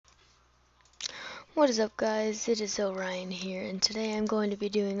What is up, guys? It is Orion here, and today I'm going to be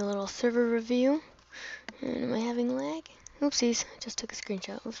doing a little server review. And am I having lag? Oopsies, I just took a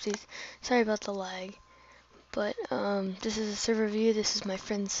screenshot. Oopsies. Sorry about the lag. But this is a server review. This is my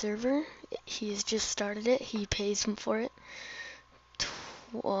friend's server. He's just started it. He pays for it.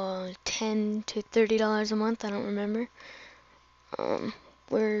 $10 to $30 a month. I don't remember.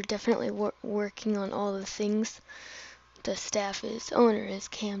 We're definitely working on all the things. The owner is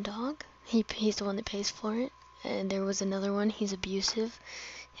CamDog. He's the one that pays for it. And there was another one. He's abusive.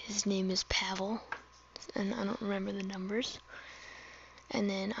 His name is Pavel, and I don't remember the numbers. And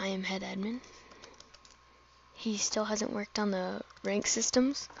then I am head admin. He still hasn't worked on the rank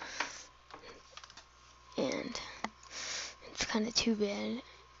systems, and it's kind of too bad.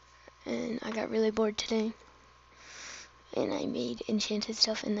 And I got really bored today, and I made enchanted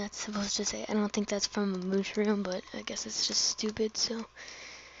stuff, and that's supposed to say, I don't think that's from a moose room, but I guess it's just stupid. So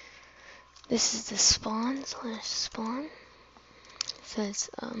this is the spawn. It says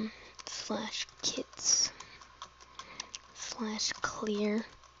 /kits /clear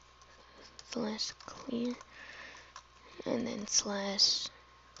and then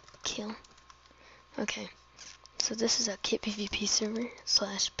 /kill. Okay, so this is a kit PvP server.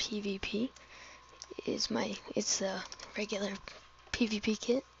 /PvP it's the regular PvP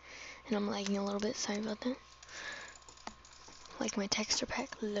kit, and I'm lagging a little bit. Sorry about that. Like my texture pack,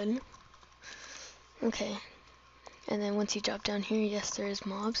 lol. Okay, and then once you drop down here, yes, there is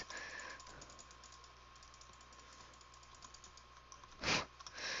mobs.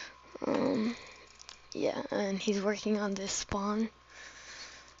 Yeah, and he's working on this spawn.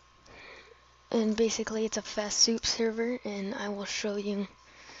 And basically it's a fast soup server, and I will show you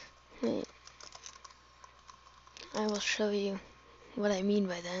what I mean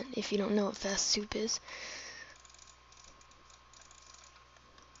by that if you don't know what fast soup is.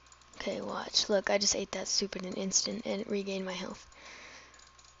 Okay, watch. Look, I just ate that soup in an instant and it regained my health.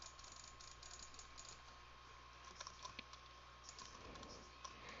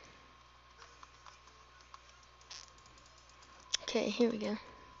 Okay, here we go.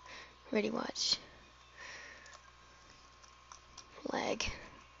 Ready, watch. Lag.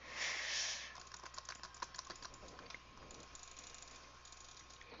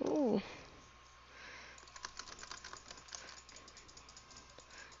 Ooh.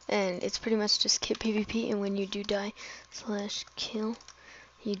 And it's pretty much just kit PvP, and when you do die /kill,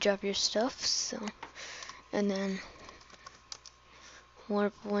 you drop your stuff, so, and then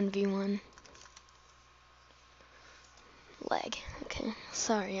warp 1v1. Lag. Okay,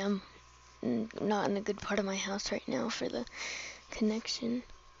 sorry, I'm not in a good part of my house right now for the connection.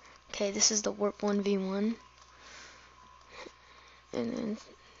 Okay, this is the warp 1v1, and then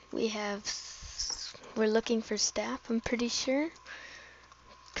we're looking for staff, I'm pretty sure,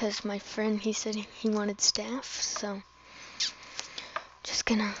 because my friend, he said he wanted staff, so just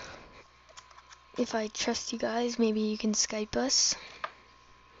gonna, if I trust you guys, maybe you can Skype us,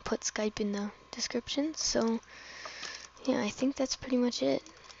 put Skype in the description. So yeah, I think that's pretty much it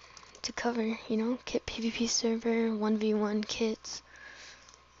to cover, you know, kit PvP server, 1v1 kits,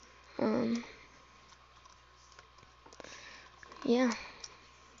 yeah,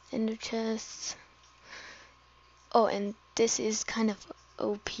 ender chests. Oh, and this is kind of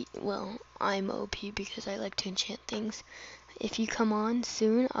OP, well, I'm OP because I like to enchant things. If you come on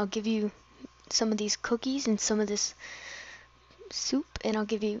soon, I'll give you some of these cookies and some of this soup, and I'll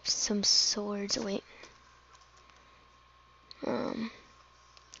give you some swords. Wait,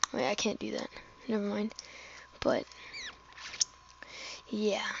 I can't do that. Never mind. But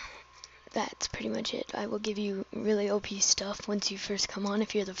yeah, that's pretty much it. I will give you really OP stuff once you first come on.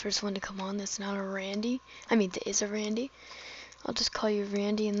 If you're the first one to come on that's not a Randy, I mean that is a Randy, I'll just call you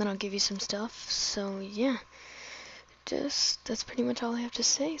Randy, and then I'll give you some stuff. So yeah, that's pretty much all I have to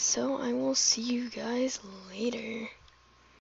say. So I will see you guys later.